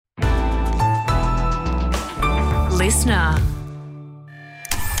listener.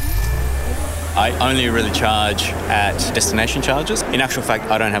 I only really charge at destination charges. In actual fact,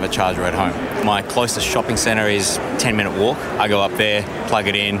 I don't have a charger at home. My closest shopping centre is a 10-minute walk. I go up there, plug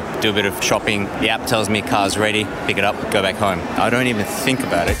it in, do a bit of shopping. The app tells me car's ready, pick it up, go back home. I don't even think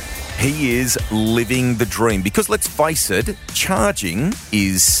about it. He is living the dream because, let's face it, charging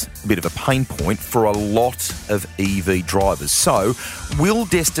is a bit of a pain point for a lot of EV drivers. So, will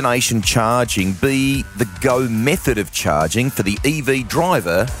destination charging be the go method of charging for the EV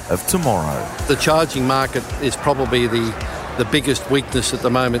driver of tomorrow? The charging market is probably the biggest weakness at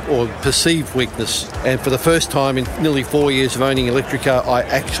the moment, or perceived weakness. And for the first time in nearly 4 years of owning an electric car, I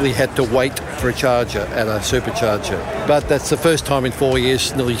actually had to wait for a charger at a supercharger. But that's the first time in 4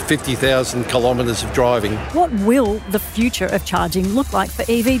 years, nearly 50,000 kilometres of driving. What will the future of charging look like for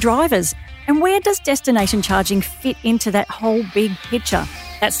EV drivers? And where does destination charging fit into that whole big picture?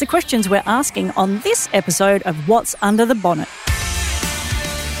 That's the questions we're asking on this episode of What's Under the Bonnet.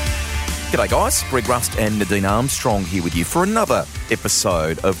 G'day guys, Greg Rust and Nadine Armstrong here with you for another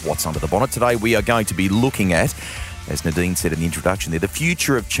episode of What's Under the Bonnet. Today we are going to be looking at, as Nadine said in the introduction there, the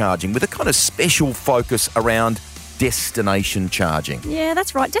future of charging with a kind of special focus around destination charging. Yeah,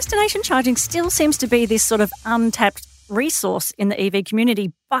 that's right. Destination charging still seems to be this sort of untapped resource in the EV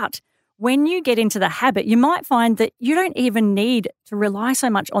community, but when you get into the habit, you might find that you don't even need to rely so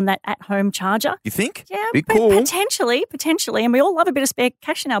much on that at-home charger. You think? Yeah, Bit cool. Potentially. And we all love a bit of spare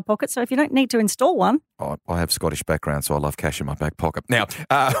cash in our pocket, so if you don't need to install one. Oh, I have Scottish background, so I love cash in my back pocket. Now,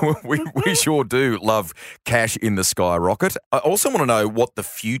 we sure do love cash in the skyrocket. I also want to know what the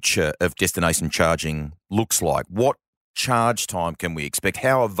future of destination charging looks like. What charge time can we expect?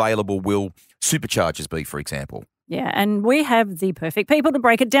 How available will superchargers be, for example? Yeah, and we have the perfect people to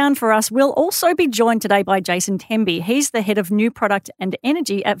break it down for us. We'll also be joined today by Jason Temby. He's the head of new product and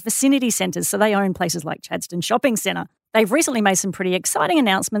energy at Vicinity Centres, so they own places like Chadstone Shopping Centre. They've recently made some pretty exciting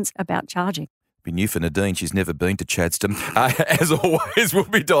announcements about charging. Be new for Nadine. She's never been to Chadstone. As always, we'll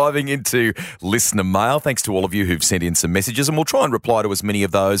be diving into listener mail. Thanks to all of you who've sent in some messages, and we'll try and reply to as many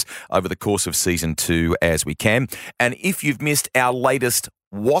of those over the course of Season 2 as we can. And if you've missed our latest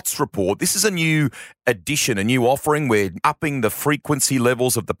Watts Report, this is a new addition, a new offering. We're upping the frequency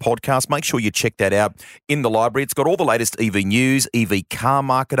levels of the podcast. Make sure you check that out in the library. It's got all the latest EV news, EV car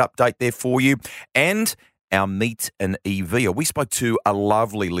market update there for you, and our Meet an EV. We spoke to a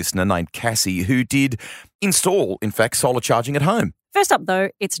lovely listener named Cassie who did install, in fact, solar charging at home. First up, though,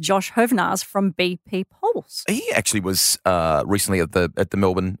 it's Josh Hovnars from BP Pulse. He actually was recently at the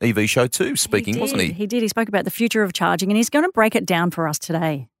Melbourne EV show too, speaking, wasn't he? He did. He spoke about the future of charging, and he's going to break it down for us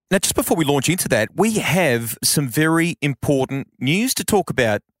today. Now, just before we launch into that, we have some very important news to talk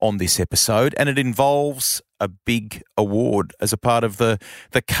about on this episode, and it involves a big award as a part of the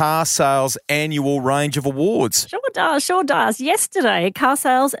car sales annual range of awards. Sure does. Yesterday, car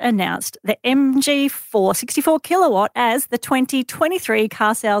sales announced the MG4 64 kilowatt as the 2023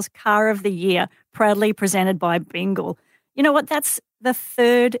 car sales car of the year, proudly presented by Bingle. You know what? That's the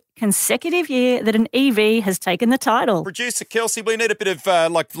third consecutive year that an EV has taken the title. Producer Kelsey, we need a bit of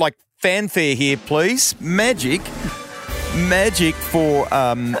like fanfare here, please. Magic for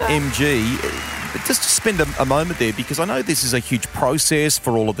MG. Just to spend a moment there, because I know this is a huge process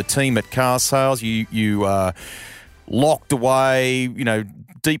for all of the team at car sales. You locked away,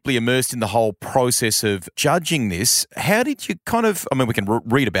 deeply immersed in the whole process of judging this. How did you we can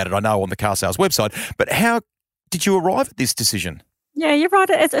read about it, I know, on the car sales website, but how did you arrive at this decision? Yeah, you're right.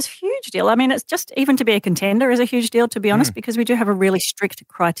 It's a huge deal. I mean, it's just even to be a contender is a huge deal, to be honest, because we do have a really strict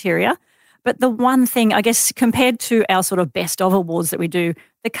criteria. But the one thing, I guess, compared to our sort of best of awards that we do,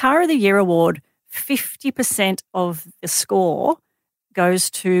 the Car of the Year award, 50% of the score goes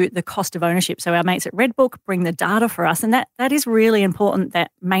to the cost of ownership. So our mates at Redbook bring the data for us, and that is really important,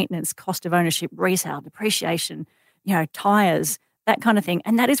 that maintenance, cost of ownership, resale, depreciation, tyres, that kind of thing.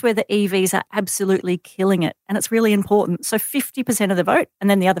 And that is where the EVs are absolutely killing it. And it's really important. So 50% of the vote, and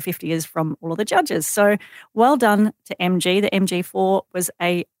then the other 50 is from all of the judges. So well done to MG. The MG4 was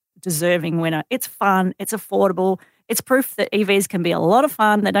a deserving winner. It's fun. It's affordable. It's proof that EVs can be a lot of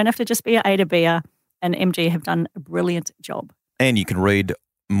fun. They don't have to just be A to B. And MG have done a brilliant job. And you can read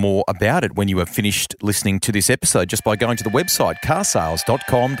more about it when you have finished listening to this episode just by going to the website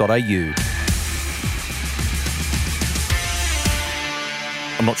carsales.com.au.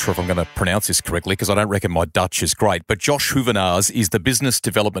 I'm not sure if I'm going to pronounce this correctly because I don't reckon my Dutch is great, but Josh Hovnars is the Business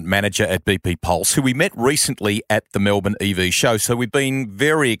Development Manager at BP Pulse, who we met recently at the Melbourne EV show. So we've been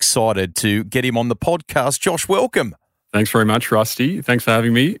very excited to get him on the podcast. Josh, welcome. Thanks very much, Rusty. Thanks for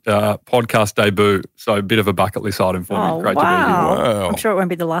having me. Podcast debut, so a bit of a bucket list item for me. Great to be here. Wow. I'm sure it won't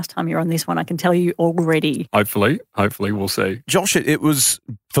be the last time you're on this one, I can tell you already. Hopefully, we'll see. Josh, it was,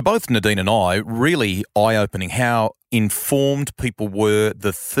 for both Nadine and I, really eye-opening how informed people were,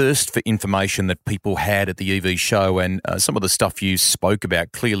 the thirst for information that people had at the EV show, and some of the stuff you spoke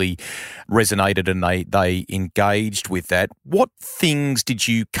about clearly resonated and they engaged with that. What things did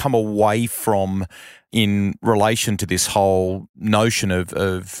you come away from in relation to this whole notion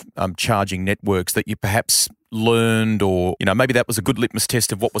of charging networks that you perhaps learned, or maybe that was a good litmus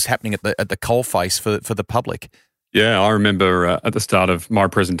test of what was happening at the coalface for the public? Yeah, I remember at the start of my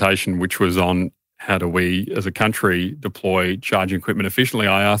presentation, which was on how do we as a country deploy charging equipment efficiently,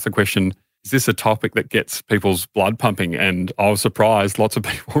 I asked the question, is this a topic that gets people's blood pumping? And I was surprised lots of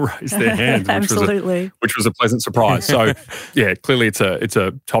people raised their hands, which was a pleasant surprise. So yeah, clearly it's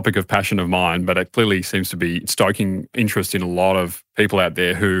a topic of passion of mine, but it clearly seems to be stoking interest in a lot of people out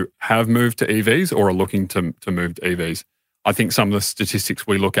there who have moved to EVs or are looking to move to EVs. I think some of the statistics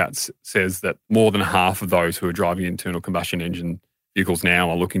we look at says that more than half of those who are driving internal combustion engine vehicles now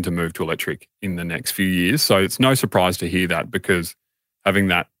are looking to move to electric in the next few years. So it's no surprise to hear that, because having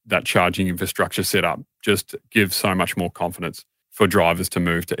that charging infrastructure set up just gives so much more confidence for drivers to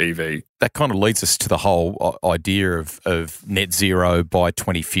move to EV. That kind of leads us to the whole idea of net zero by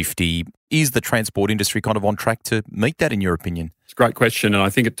 2050. Is the transport industry kind of on track to meet that, in your opinion? It's a great question, and I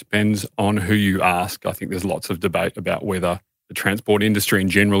think it depends on who you ask. I think there's lots of debate about whether the transport industry in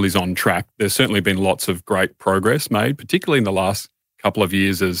general is on track. There's certainly been lots of great progress made, particularly in the last couple of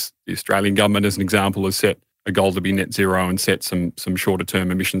years, as the Australian government, as an example, has set a goal to be net zero and set some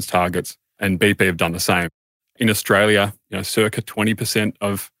shorter-term emissions targets, and BP have done the same. In Australia, circa 20%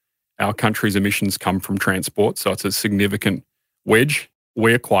 of our country's emissions come from transport, so it's a significant wedge.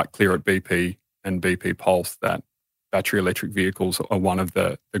 We're quite clear at BP and BP Pulse that battery electric vehicles are one of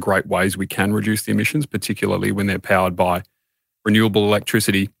the great ways we can reduce the emissions, particularly when they're powered by renewable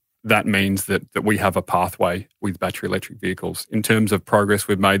electricity. That means that we have a pathway with battery electric vehicles. In terms of progress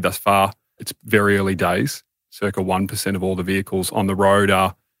we've made thus far, it's very early days. Circa 1% of all the vehicles on the road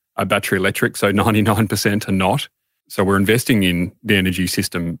are battery electric, so 99% are not. So we're investing in the energy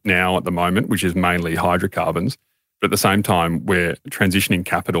system now at the moment, which is mainly hydrocarbons. But at the same time, we're transitioning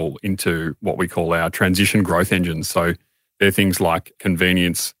capital into what we call our transition growth engines. So they're things like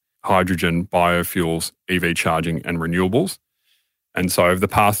convenience, hydrogen, biofuels, EV charging, and renewables. And so over the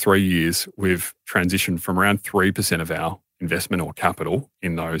past 3 years, we've transitioned from around 3% of our investment or capital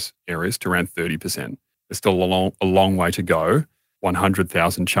in those areas to around 30%. There's still a long way to go.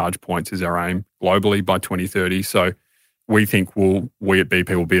 100,000 charge points is our aim globally by 2030. So we think we at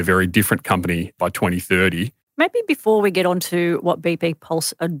BP will be a very different company by 2030. Maybe before we get on to what BP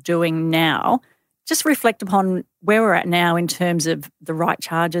Pulse are doing now, just reflect upon where we're at now in terms of the right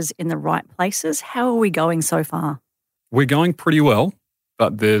charges in the right places. How are we going so far? We're going pretty well,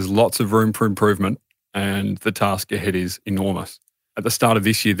 but there's lots of room for improvement, and the task ahead is enormous. At the start of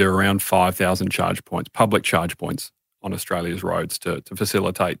this year, there are around 5,000 charge points, public charge points on Australia's roads to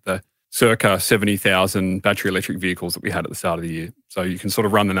facilitate the circa 70,000 battery electric vehicles that we had at the start of the year. So you can sort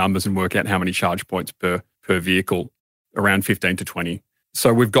of run the numbers and work out how many charge points per vehicle, around 15 to 20.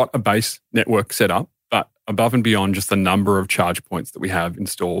 So we've got a base network set up, but above and beyond just the number of charge points that we have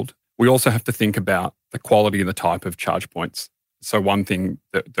installed, we also have to think about the quality and the type of charge points. So one thing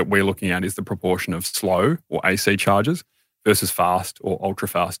that we're looking at is the proportion of slow or AC charges versus fast or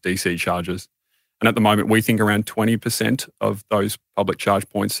ultra-fast DC charges. And at the moment, we think around 20% of those public charge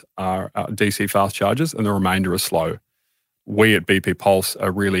points are DC fast charges and the remainder are slow. We at BP Pulse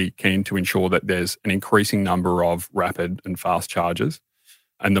are really keen to ensure that there's an increasing number of rapid and fast chargers.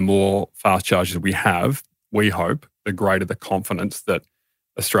 And the more fast chargers we have, we hope, the greater the confidence that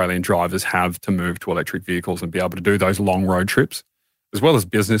Australian drivers have to move to electric vehicles and be able to do those long road trips, as well as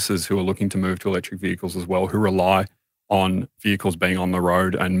businesses who are looking to move to electric vehicles as well, who rely on vehicles being on the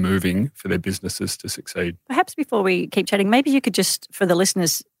road and moving for their businesses to succeed. Perhaps before we keep chatting, maybe you could just, for the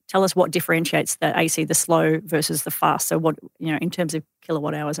listeners, tell us what differentiates the AC, the slow versus the fast. So what, in terms of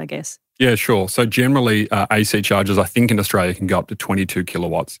kilowatt hours, I guess. Yeah, sure. So generally AC chargers, I think in Australia can go up to 22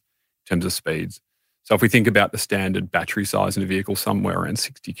 kilowatts in terms of speeds. So if we think about the standard battery size in a vehicle, somewhere around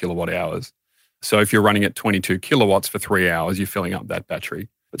 60 kilowatt hours. So if you're running at 22 kilowatts for 3 hours, you're filling up that battery.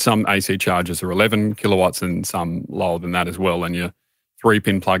 But some AC chargers are 11 kilowatts and some lower than that as well. And your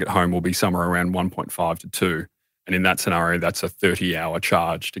 3-pin plug at home will be somewhere around 1.5 to 2. And in that scenario, that's a 30-hour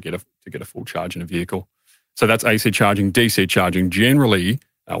charge to get a full charge in a vehicle. So that's AC charging. DC charging generally,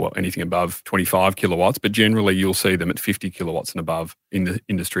 anything above 25 kilowatts, but generally you'll see them at 50 kilowatts and above in the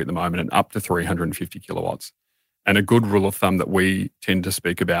industry at the moment and up to 350 kilowatts. And a good rule of thumb that we tend to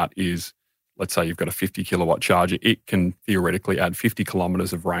speak about is, let's say you've got a 50 kilowatt charger, it can theoretically add 50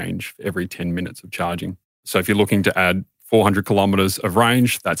 kilometres of range for every 10 minutes of charging. So if you're looking to add 400 kilometres of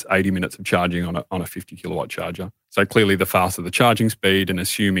range, that's 80 minutes of charging on a 50 kilowatt charger. So clearly the faster the charging speed, and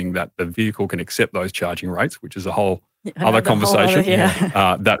assuming that the vehicle can accept those charging rates, which is a whole other conversation,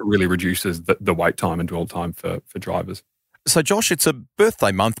 that really reduces the wait time and dwell time for drivers. So, Josh, it's a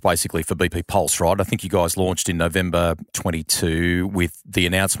birthday month basically for BP Pulse, right? I think you guys launched in November 22 with the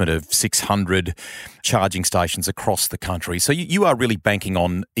announcement of 600 charging stations across the country. So you are really banking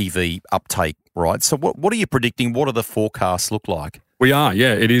on EV uptake, right? So what are you predicting? What do the forecasts look like? We are,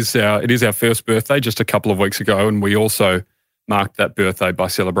 yeah. It is our first birthday just a couple of weeks ago, and we also marked that birthday by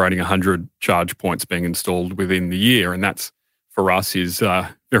celebrating 100 charge points being installed within the year, and that's, for us, is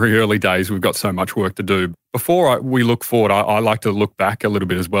very early days. We've got so much work to do. Before we look forward, I like to look back a little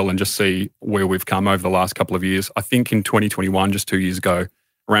bit as well and just see where we've come over the last couple of years. I think in 2021, just 2 years ago,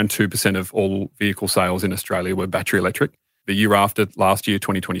 around 2% of all vehicle sales in Australia were battery electric. The year after, last year,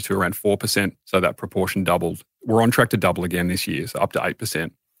 2022, around 4%. So that proportion doubled. We're on track to double again this year, so up to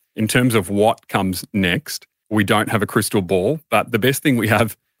 8%. In terms of what comes next, we don't have a crystal ball, but the best thing we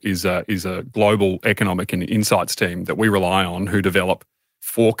have is a global economic and insights team that we rely on, who develop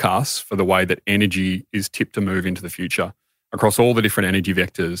forecasts for the way that energy is tipped to move into the future across all the different energy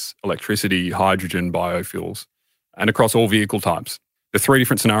vectors: electricity, hydrogen, biofuels, and across all vehicle types. The three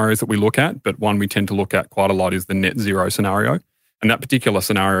different scenarios that we look at, but one we tend to look at quite a lot is the net zero scenario. And that particular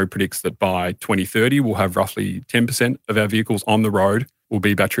scenario predicts that by 2030, we'll have roughly 10% of our vehicles on the road will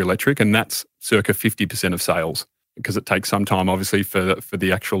be battery electric, and that's circa 50% of sales, because it takes some time, obviously, for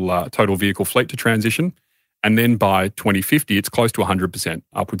the actual total vehicle fleet to transition. And then by 2050, it's close to 100%,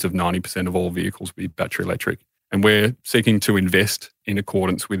 upwards of 90% of all vehicles will be battery electric. And we're seeking to invest in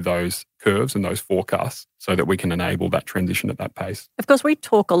accordance with those curves and those forecasts so that we can enable that transition at that pace. Of course, we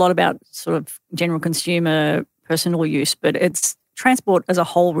talk a lot about sort of general consumer personal use, but it's transport as a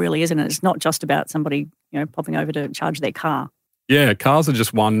whole, really, isn't it? It's not just about somebody, popping over to charge their car. Yeah, cars are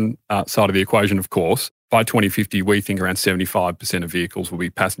just one side of the equation, of course. By 2050, we think around 75% of vehicles will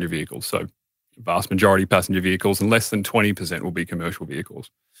be passenger vehicles. So vast majority passenger vehicles, and less than 20% will be commercial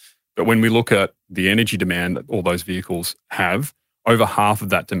vehicles. But when we look at the energy demand that all those vehicles have, over half of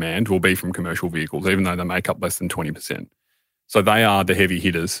that demand will be from commercial vehicles, even though they make up less than 20%. So they are the heavy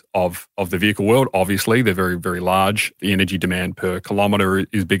hitters of the vehicle world. Obviously, they're very, very large. The energy demand per kilometre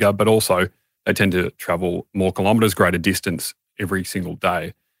is bigger, but also they tend to travel more kilometres, greater distance every single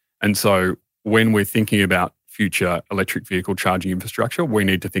day. And so when we're thinking about future electric vehicle charging infrastructure, we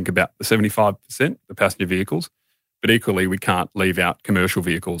need to think about the 75%, the passenger vehicles, but equally we can't leave out commercial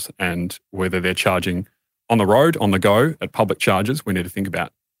vehicles and whether they're charging on the road, on the go, at public charges. We need to think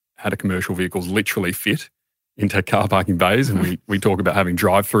about how do commercial vehicles literally fit into car parking bays, and we talk about having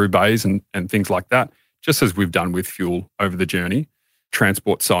drive-through bays and things like that, just as we've done with fuel over the journey.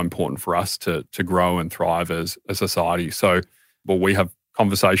 Transport's so important for us to grow and thrive as a society. So, we have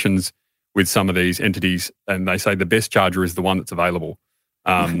conversations with some of these entities, and they say the best charger is the one that's available.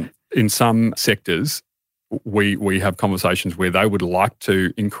 In some sectors, we have conversations where they would like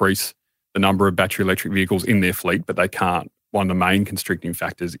to increase the number of battery electric vehicles in their fleet, but they can't. One of the main constricting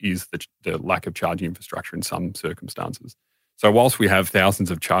factors is the lack of charging infrastructure in some circumstances. So whilst we have thousands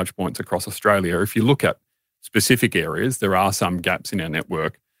of charge points across Australia, if you look at specific areas, there are some gaps in our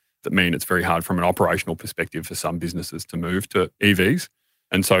network that mean it's very hard from an operational perspective for some businesses to move to EVs.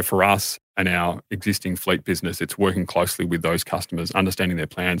 And so for us and our existing fleet business, it's working closely with those customers, understanding their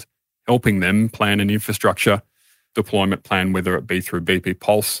plans, helping them plan an infrastructure deployment plan, whether it be through BP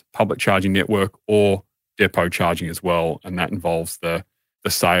Pulse public charging network or depot charging as well. And that involves the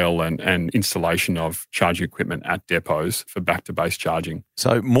sale and installation of charging equipment at depots for back-to-base charging.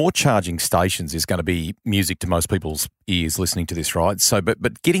 So more charging stations is going to be music to most people's ears listening to this, right? So,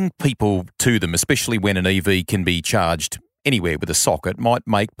 but getting people to them, especially when an EV can be charged anywhere with a socket, might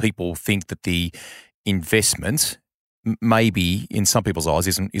make people think that the investment maybe in some people's eyes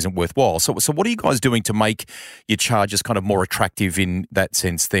isn't worthwhile. So what are you guys doing to make your charges kind of more attractive in that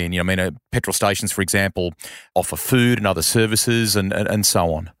sense then? Petrol stations, for example, offer food and other services and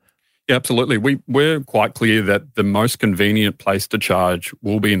so on. Yeah, absolutely. We're quite clear that the most convenient place to charge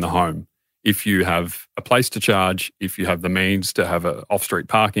will be in the home. If you have a place to charge, if you have the means to have a off-street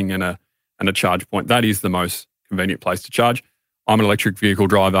parking and a charge point, that is the most convenient place to charge. I'm an electric vehicle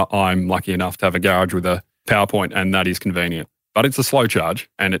driver. I'm lucky enough to have a garage with a power point, and that is convenient. But it's a slow charge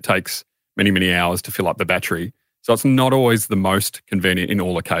and it takes many, many hours to fill up the battery. So it's not always the most convenient in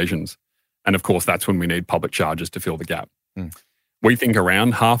all occasions. And of course, that's when we need public chargers to fill the gap. We think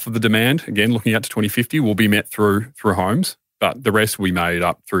around half of the demand, again, looking out to 2050, will be met through homes, but the rest will be made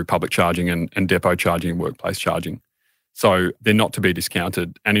up through public charging and depot charging and workplace charging. So they're not to be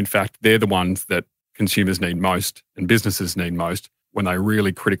discounted. And in fact, they're the ones that consumers need most and businesses need most when they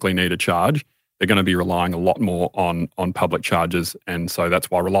really critically need a charge. They're going to be relying a lot more on public charges. And so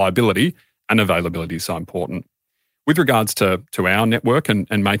that's why reliability and availability is so important. With regards to our network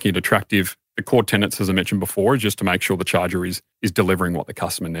and making it attractive, the core tenets, as I mentioned before, is just to make sure the charger is delivering what the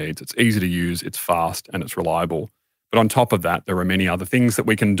customer needs. It's easy to use, it's fast, and it's reliable. But on top of that, there are many other things that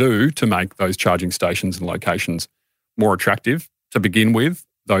we can do to make those charging stations and locations more attractive. To begin with,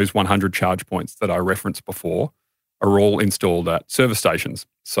 those 100 charge points that I referenced before are all installed at service stations.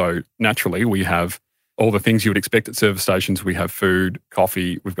 So naturally, we have all the things you would expect at service stations. We have food,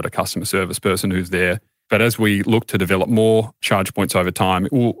 coffee, we've got a customer service person who's there. But as we look to develop more charge points over time,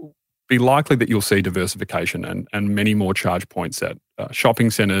 it will be likely that you'll see diversification and many more charge points at shopping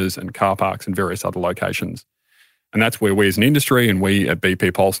centres and car parks and various other locations. And that's where we as an industry and we at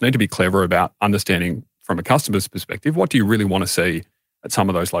BP Pulse need to be clever about understanding from a customer's perspective, what do you really want to see at some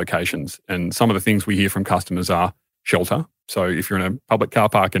of those locations? And some of the things we hear from customers are shelter. So if you're in a public car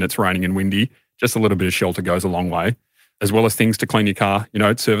park and it's raining and windy, just a little bit of shelter goes a long way, as well as things to clean your car. You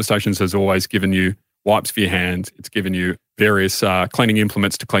know, service stations has always given you wipes for your hands. It's given you various cleaning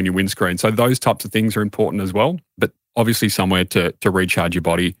implements to clean your windscreen. So those types of things are important as well. But obviously somewhere to recharge your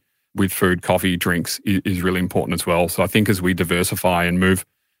body with food, coffee, drinks is really important as well. So I think as we diversify and move,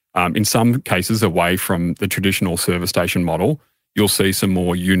 in some cases, away from the traditional service station model, you'll see some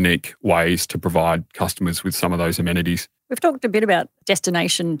more unique ways to provide customers with some of those amenities. We've talked a bit about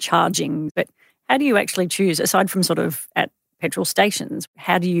destination charging, but how do you actually choose, aside from sort of at petrol stations,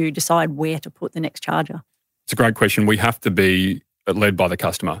 how do you decide where to put the next charger? It's a great question. We have to be led by the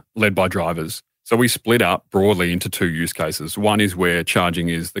customer, led by drivers. So we split up broadly into two use cases. One is where charging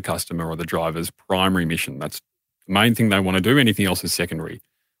is the customer or the driver's primary mission. That's the main thing they want to do. Anything else is secondary.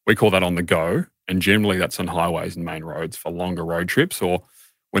 We call that on the go, and generally that's on highways and main roads for longer road trips or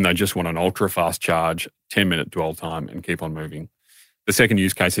when they just want an ultra-fast charge, 10-minute dwell time and keep on moving. The second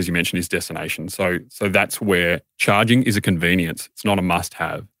use case, as you mentioned, is destination. So that's where charging is a convenience. It's not a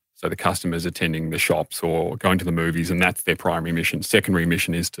must-have. So the customer's attending the shops or going to the movies, and that's their primary mission. Secondary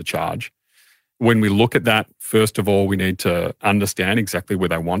mission is to charge. When we look at that, first of all, we need to understand exactly where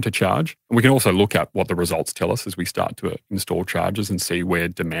they want to charge. And we can also look at what the results tell us as we start to install chargers and see where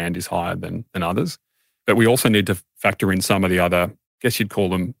demand is higher than others. But we also need to factor in some of the other, I guess you'd call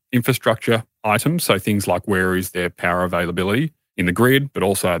them infrastructure items. So things like where is their power availability in the grid, but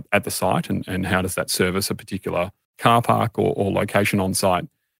also at the site, and how does that service a particular car park or location on site,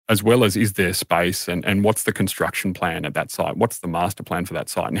 as well as is there space and what's the construction plan at that site? What's the master plan for that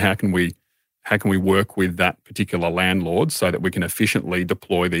site? And how can we work with that particular landlord so that we can efficiently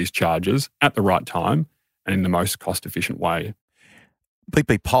deploy these chargers at the right time and in the most cost-efficient way?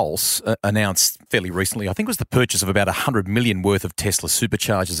 BP Pulse announced fairly recently, I think it was the purchase of about 100 million worth of Tesla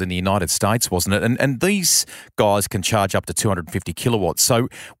superchargers in the United States, wasn't it? And these guys can charge up to 250 kilowatts. So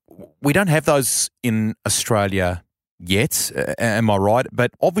we don't have those in Australia yet, am I right?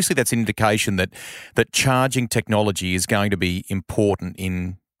 But obviously that's an indication that charging technology is going to be important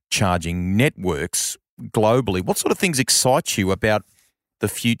in charging networks globally. What sort of things excite you about the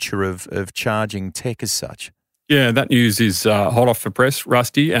future of charging tech as such? Yeah, that news is hot off the press,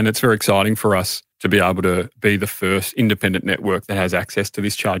 Rusty, and it's very exciting for us to be able to be the first independent network that has access to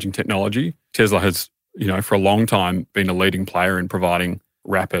this charging technology. Tesla has, for a long time been a leading player in providing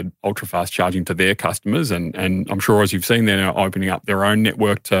rapid, ultra-fast charging to their customers, and I'm sure, as you've seen, they're now opening up their own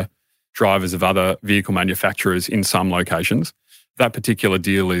network to drivers of other vehicle manufacturers in some locations. That particular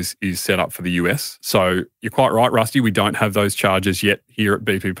deal is set up for the US. So you're quite right, Rusty, we don't have those chargers yet here at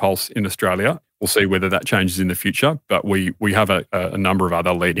BP Pulse in Australia. We'll see whether that changes in the future, but we have a number of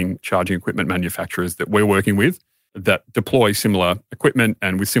other leading charging equipment manufacturers that we're working with that deploy similar equipment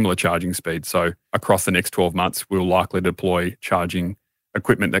and with similar charging speeds. So across the next 12 months, we'll likely deploy charging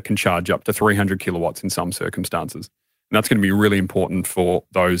equipment that can charge up to 300 kilowatts in some circumstances. And that's going to be really important for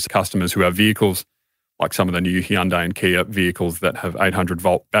those customers who have vehicles like some of the new Hyundai and Kia vehicles that have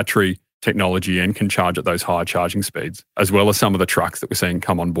 800-volt battery technology and can charge at those higher charging speeds, as well as some of the trucks that we're seeing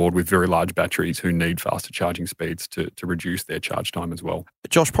come on board with very large batteries who need faster charging speeds to reduce their charge time as well.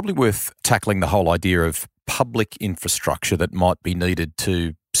 Josh, probably worth tackling the whole idea of public infrastructure that might be needed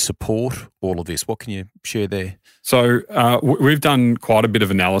to support all of this. What can you share there? So we've done quite a bit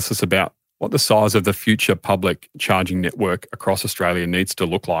of analysis about what the size of the future public charging network across Australia needs to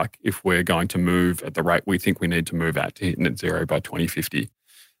look like if we're going to move at the rate we think we need to move at to hit net zero by 2050.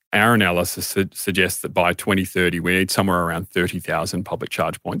 Our analysis suggests that by 2030, we need somewhere around 30,000 public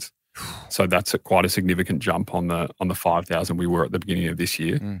charge points. So that's quite a significant jump on the 5,000 we were at the beginning of this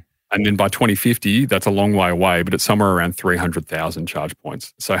year. And then by 2050, that's a long way away, but it's somewhere around 300,000 charge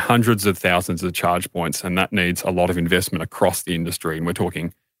points. So hundreds of thousands of charge points, and that needs a lot of investment across the industry. And we're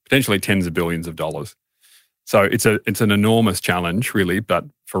talking potentially tens of billions of dollars. So it's an enormous challenge, really. But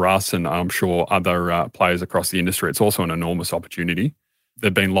for us, and I'm sure other players across the industry, it's also an enormous opportunity. There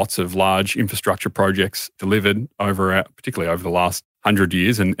have been lots of large infrastructure projects delivered particularly over the last 100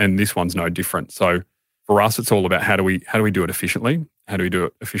 years, and this one's no different. So for us, it's all about how do we do it efficiently? How do we do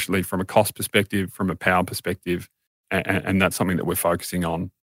it efficiently from a cost perspective, from a power perspective? And that's something that we're focusing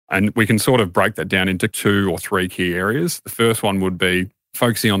on. And we can sort of break that down into 2 or 3 key areas. The first one would be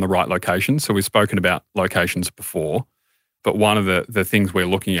focusing on the right locations. So we've spoken about locations before, but one of the things we're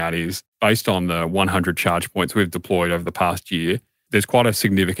looking at is based on the 100 charge points we've deployed over the past year, there's quite a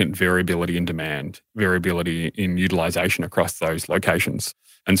significant variability in demand, variability in utilisation across those locations.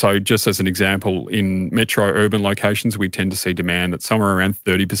 And so just as an example, in metro urban locations, we tend to see demand that's somewhere around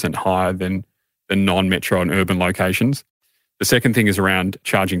 30% higher than non-metro and urban locations. The second thing is around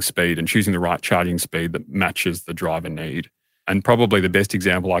charging speed and choosing the right charging speed that matches the driver need. And probably the best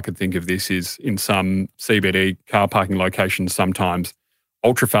example I could think of this is in some CBD car parking locations, sometimes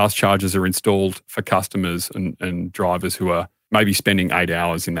ultra-fast chargers are installed for customers and drivers who are maybe spending 8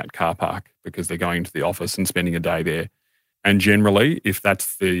 hours in that car park because they're going to the office and spending a day there. And generally, if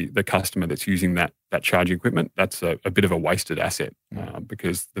that's the customer that's using that charging equipment, that's a bit of a wasted asset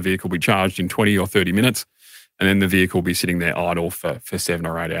because the vehicle will be charged in 20 or 30 minutes and then the vehicle will be sitting there idle for 7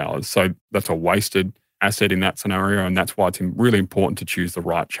 or 8 hours. So that's a wasted asset in that scenario, and that's why it's really important to choose the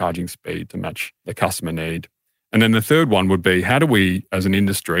right charging speed to match the customer need. And then the third one would be, how do we, as an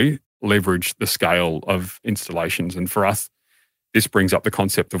industry, leverage the scale of installations? And for us, this brings up the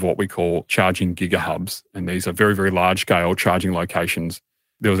concept of what we call charging gigahubs, and these are very, very large-scale charging locations.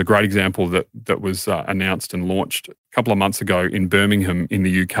 There was a great example that was announced and launched a couple of months ago in Birmingham in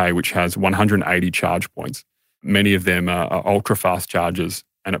the UK, which has 180 charge points. Many of them are ultra-fast chargers,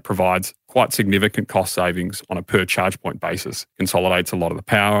 and it provides quite significant cost savings on a per charge point basis. Consolidates a lot of the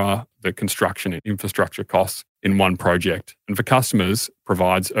power, the construction and infrastructure costs in one project. And for customers,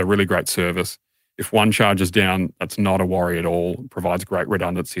 provides a really great service. If one charges down, that's not a worry at all. It provides great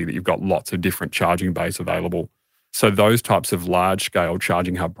redundancy that you've got lots of different charging bays available. So those types of large-scale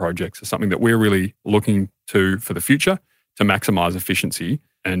charging hub projects are something that we're really looking to for the future to maximise efficiency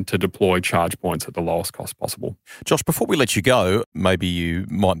and to deploy charge points at the lowest cost possible. Josh, before we let you go, maybe you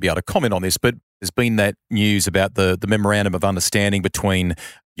might be able to comment on this, but there's been that news about the memorandum of understanding between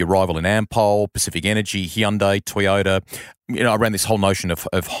your rival in Ampol, Pacific Energy, Hyundai, Toyota, around this whole notion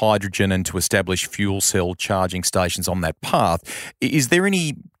of hydrogen and to establish fuel cell charging stations on that path. Is there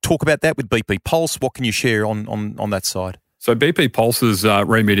any talk about that with BP Pulse? What can you share on that side? So BP Pulse's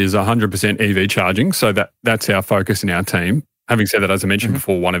remit is 100% EV charging, so that's our focus in our team. Having said that, as I mentioned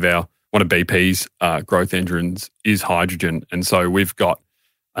before, one of BP's growth engines is hydrogen, and so we've got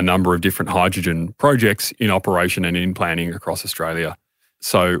a number of different hydrogen projects in operation and in planning across Australia.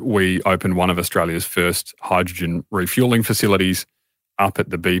 So we opened one of Australia's first hydrogen refuelling facilities up at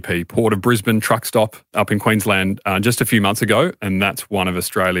the BP Port of Brisbane truck stop up in Queensland just a few months ago, and that's one of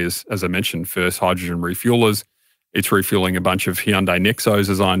Australia's, as I mentioned, first hydrogen refuelers. It's refuelling a bunch of Hyundai Nexos,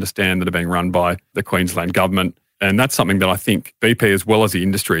 as I understand, that are being run by the Queensland government. And that's something that I think BP, as well as the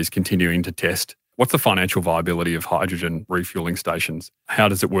industry, is continuing to test. What's the financial viability of hydrogen refuelling stations? How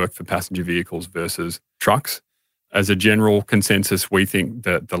does it work for passenger vehicles versus trucks? As a general consensus, we think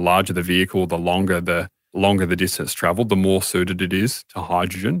that the larger the vehicle, the longer the distance travelled, the more suited it is to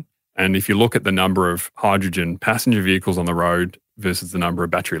hydrogen. And if you look at the number of hydrogen passenger vehicles on the road versus the number of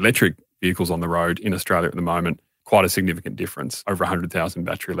battery electric vehicles on the road in Australia at the moment, quite a significant difference. Over 100,000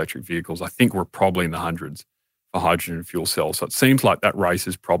 battery electric vehicles. I think we're probably in the hundreds for hydrogen fuel cells. So it seems like that race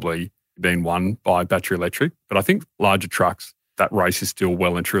has probably been won by battery electric. But I think larger trucks, that race is still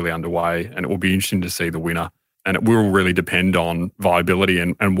well and truly underway, and it will be interesting to see the winner. And it will really depend on viability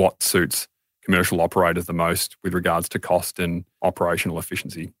and what suits commercial operators the most with regards to cost and operational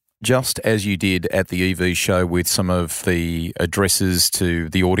efficiency. Just as you did at the EV show with some of the addresses to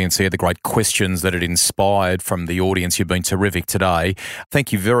the audience there, the great questions that it inspired from the audience, you've been terrific today.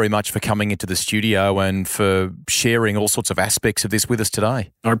 Thank you very much for coming into the studio and for sharing all sorts of aspects of this with us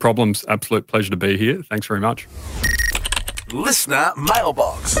today. No problems. Absolute pleasure to be here. Thanks very much. Listener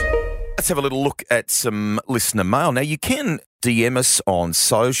Mailbox. Let's have a little look at some listener mail. Now, you can DM us on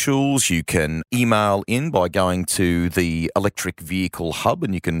socials. You can email in by going to the Electric Vehicle Hub,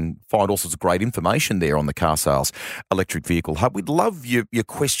 and you can find all sorts of great information there on the Car Sales Electric Vehicle Hub. We'd love your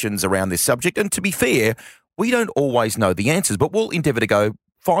questions around this subject. And to be fair, we don't always know the answers, but we'll endeavour to go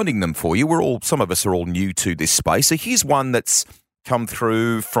finding them for you. Some of us are all new to this space. So here's one that's come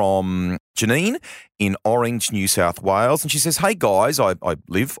through from Janine in Orange, New South Wales. And she says, hey guys, I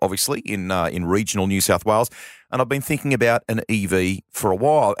live obviously in regional New South Wales, and I've been thinking about an EV for a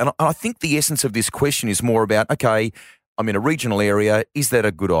while. And I think the essence of this question is more about, okay, I'm in a regional area. Is that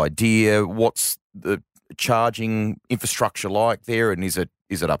a good idea? What's the charging infrastructure like there? And is it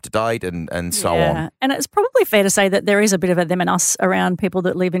up to date and so on? And it's probably fair to say that there is a bit of a them and us around people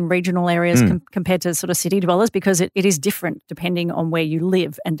that live in regional areas compared to sort of city dwellers, because it is different depending on where you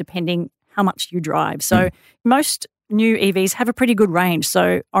live and depending how much you drive. So most new EVs have a pretty good range.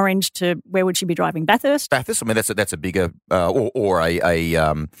 So Orange to where would she be driving? Bathurst? Bathurst. I mean, that's a bigger or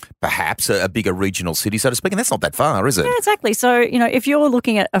perhaps a bigger regional city, so to speak. And that's not that far, is it? Yeah, exactly. So, if you're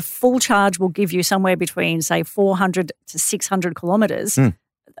looking at a full charge will give you somewhere between, say, 400 to 600 kilometres,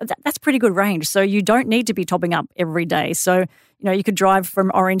 that's pretty good range. So you don't need to be topping up every day. So, you could drive from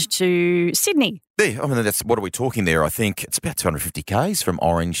Orange to Sydney. Yeah, I mean, what are we talking there? I think it's about 250 k's from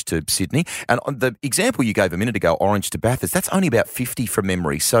Orange to Sydney. And the example you gave a minute ago, Orange to Bathurst, that's only about 50 from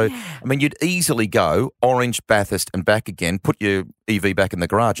memory. So, I mean, you'd easily go Orange, Bathurst and back again, put your EV back in the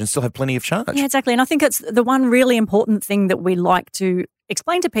garage and still have plenty of charge. Yeah, exactly. And I think it's the one really important thing that we like to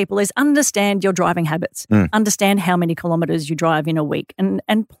explain to people is understand your driving habits, understand how many kilometres you drive in a week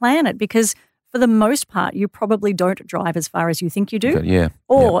and plan it, because for the most part, you probably don't drive as far as you think you do. Yeah.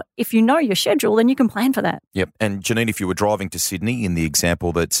 Or if you know your schedule, then you can plan for that. Yep. And Janine, if you were driving to Sydney in the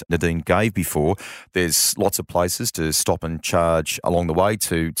example that Nadine gave before, there's lots of places to stop and charge along the way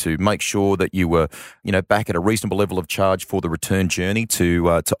to make sure that you were, back at a reasonable level of charge for the return journey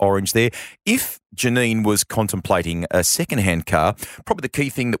to Orange there. If Janine was contemplating a second-hand car, probably the key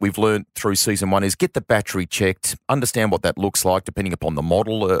thing that we've learned through season one is get the battery checked, understand what that looks like depending upon the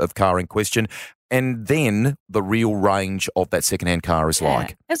model of car in question, and then the real range of that second-hand car is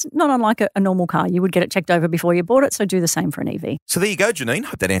like. It's not unlike a normal car. You would get it checked over before you bought it, so do the same for an EV. So there you go, Janine.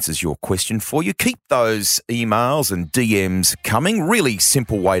 Hope that answers your question for you. Keep those emails and DMs coming. Really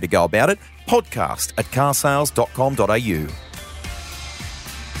simple way to go about it. podcast@carsales.com.au.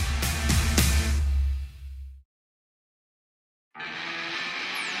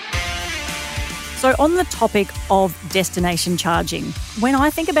 So on the topic of destination charging, when I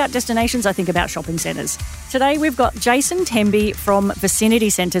think about destinations, I think about shopping centres. Today we've got Jason Temby from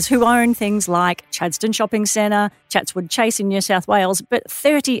Vicinity Centres, who own things like Chadstone Shopping Centre, Chatswood Chase in New South Wales, but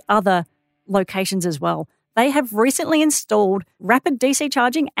 30 other locations as well. They have recently installed rapid DC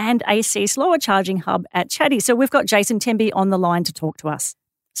charging and AC slower charging hub at Chatty. So we've got Jason Temby on the line to talk to us.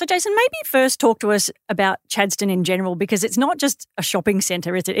 So, Jason, maybe first talk to us about Chadstone in general, because it's not just a shopping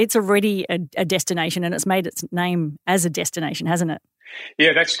centre, is it? It's already a destination, and it's made its name as a destination, hasn't it?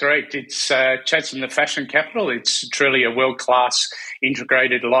 Yeah, that's correct. It's Chadstone, the fashion capital. It's truly a world-class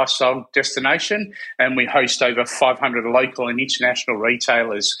integrated lifestyle destination, and we host over 500 local and international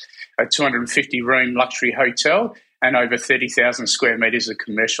retailers, a 250-room luxury hotel, and over 30,000 square metres of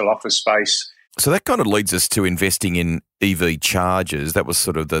commercial office space. So that kind of leads us to investing in EV chargers. That was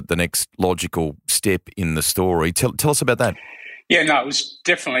sort of the next logical step in the story. Tell us about that. Yeah, no, it was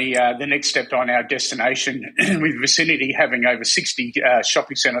definitely the next step on our destination, with Vicinity having over 60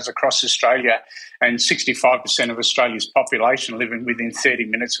 shopping centres across Australia and 65% of Australia's population living within 30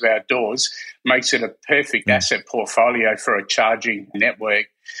 minutes of our doors, makes it a perfect asset portfolio for a charging network.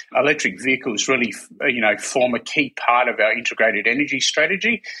 Electric vehicles really, form a key part of our integrated energy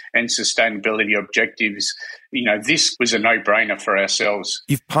strategy and sustainability objectives. This was a no-brainer for ourselves.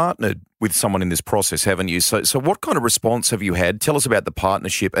 You've partnered with someone in this process, haven't you? So what kind of response have you had? Tell us about the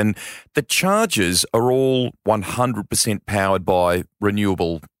partnership. And the chargers are all 100% powered by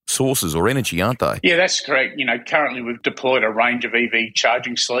renewable sources or energy, aren't they? Yeah, that's correct. Currently we've deployed a range of EV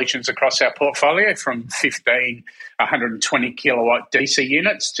charging solutions across our portfolio, from 15 120 kilowatt DC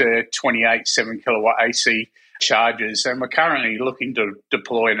units to 28 7 kilowatt AC chargers. And we're currently looking to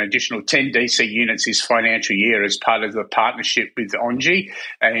deploy an additional 10 DC units this financial year as part of the partnership with ENGIE,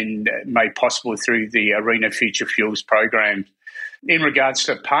 and made possible through the ARENA Future Fuels program. In regards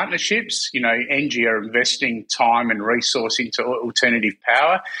to partnerships, ENGIE are investing time and resource into alternative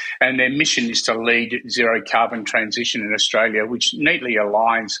power, and their mission is to lead zero carbon transition in Australia, which neatly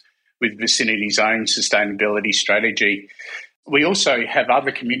aligns with Vicinity's own sustainability strategy. We also have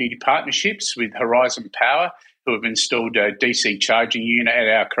other community partnerships with Horizon Power who have installed a DC charging unit at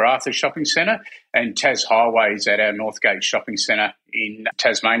our Karratha shopping centre, and Tas Highways at our Northgate shopping centre in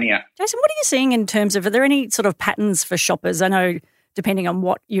Tasmania. Jason, what are you seeing in terms of, are there any sort of patterns for shoppers? I know depending on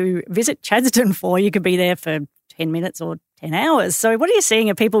what you visit Chadstone for, you could be there for 10 minutes or 10 hours. So what are you seeing?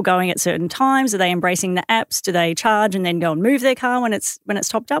 Are people going at certain times? Are they embracing the apps? Do they charge and then go and move their car when it's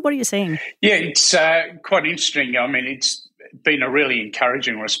topped up? What are you seeing? Yeah, it's quite interesting. I mean, it's been a really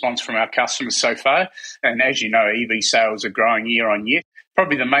encouraging response from our customers so far. And as you know, EV sales are growing year on year.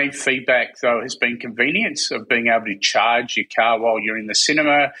 Probably the main feedback, though, has been convenience of being able to charge your car while you're in the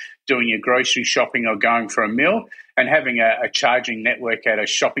cinema, doing your grocery shopping or going for a meal. And having a charging network at a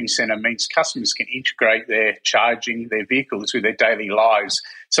shopping centre means customers can integrate their charging, their vehicles with their daily lives.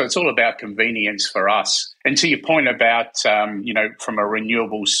 So it's all about convenience for us. And to your point about, from a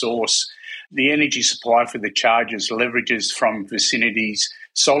renewable source, the energy supply for the chargers leverages from Vicinity's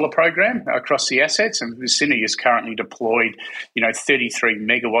solar program across the assets, and Vicinity is currently deployed, 33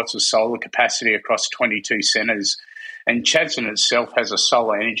 megawatts of solar capacity across 22 centres. And Chadstone itself has a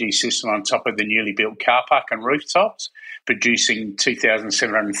solar energy system on top of the newly built car park and rooftops, producing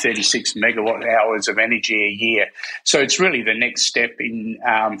 2,736 megawatt hours of energy a year. So it's really the next step in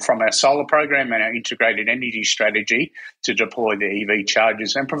from our solar program and our integrated energy strategy to deploy the EV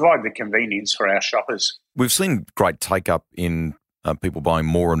chargers and provide the convenience for our shoppers. We've seen great take-up in people buying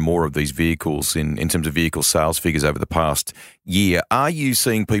more and more of these vehicles in terms of vehicle sales figures over the past year. Are you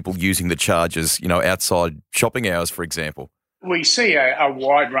seeing people using the chargers, outside shopping hours, for example? We see a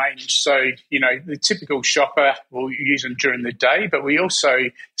wide range. So, the typical shopper will use them during the day, but we also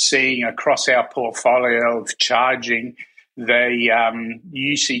see across our portfolio of charging the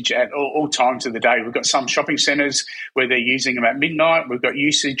usage at all times of the day. We've got some shopping centres where they're using them at midnight. We've got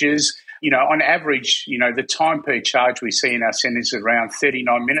usages. On average, the time per charge we see in our centres is around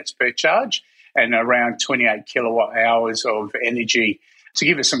 39 minutes per charge and around 28 kilowatt hours of energy. To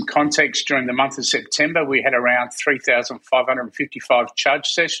give us some context, during the month of September, we had around 3,555 charge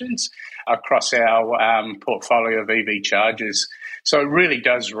sessions across our portfolio of EV chargers. So it really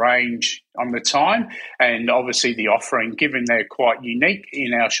does range on the time and obviously the offering, given they're quite unique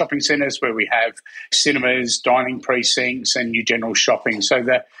in our shopping centres where we have cinemas, dining precincts and your general shopping. So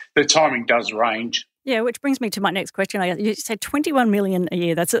the timing does range. Yeah, which brings me to my next question. You said 21 million a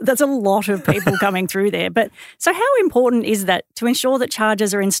year. That's a lot of people coming through there. But so how important is that to ensure that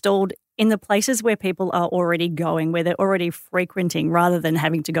chargers are installed in the places where people are already going, where they're already frequenting, rather than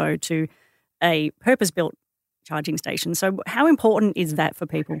having to go to a purpose-built charging station? So how important is that for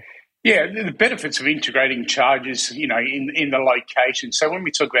people? Yeah, the benefits of integrating chargers, in the location. So when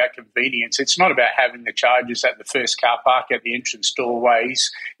we talk about convenience, it's not about having the chargers at the first car park at the entrance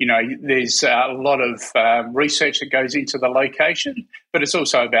doorways. There's a lot of research that goes into the location, but it's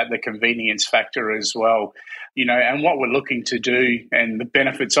also about the convenience factor as well. And what we're looking to do and the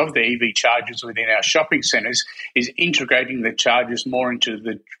benefits of the EV chargers within our shopping centres is integrating the chargers more into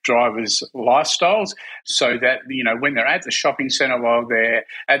the drivers' lifestyles so that, when they're at the shopping centre while they're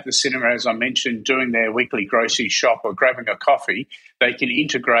at the cinema, as I mentioned, doing their weekly grocery shop or grabbing a coffee, they can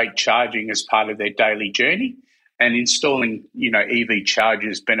integrate charging as part of their daily journey. And installing, EV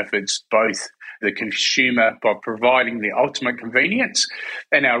chargers benefits both the consumer by providing the ultimate convenience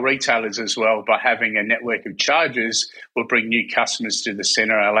and our retailers as well by having a network of chargers will bring new customers to the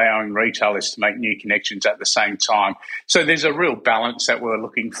centre, allowing retailers to make new connections at the same time. So there's a real balance that we're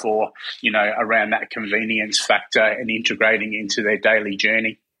looking for, around that convenience factor and integrating into their daily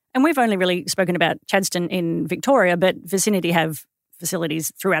journey. And we've only really spoken about Chadstone in Victoria, but Vicinity have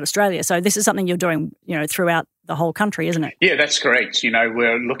facilities throughout Australia. So this is something you're doing, throughout the whole country, isn't it? Yeah, that's correct.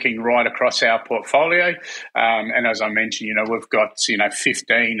 We're looking right across our portfolio. And as I mentioned, we've got,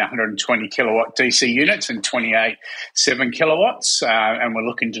 15 120 kilowatt DC units and 28 7 kilowatts. And we're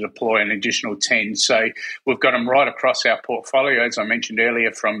looking to deploy an additional 10. So we've got them right across our portfolio, as I mentioned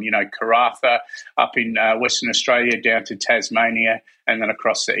earlier, from, Karratha up in Western Australia down to Tasmania and then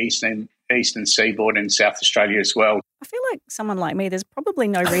across the eastern seaboard in South Australia as well. I feel like someone like me, there's probably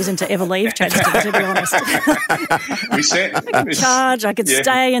no reason to ever leave Chadstone, to be honest. I could charge, I could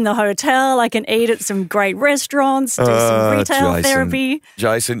stay in the hotel, I can eat at some great restaurants, do some retail therapy.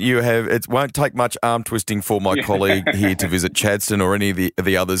 Jason, it won't take much arm twisting for my colleague here to visit Chadstone or any of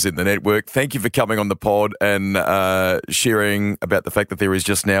the others in the network. Thank you for coming on the pod and sharing about the fact that there is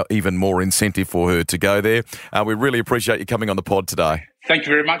just now even more incentive for her to go there. We really appreciate you coming on the pod today. Thank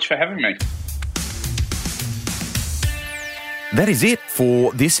you very much for having me. That is it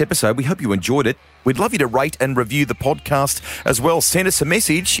for this episode. We hope you enjoyed it. We'd love you to rate and review the podcast as well. Send us a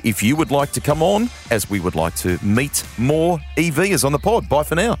message if you would like to come on, as we would like to meet more EVers on the pod. Bye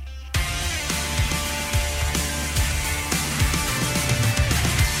for now.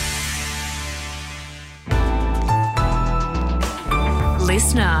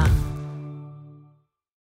 listener.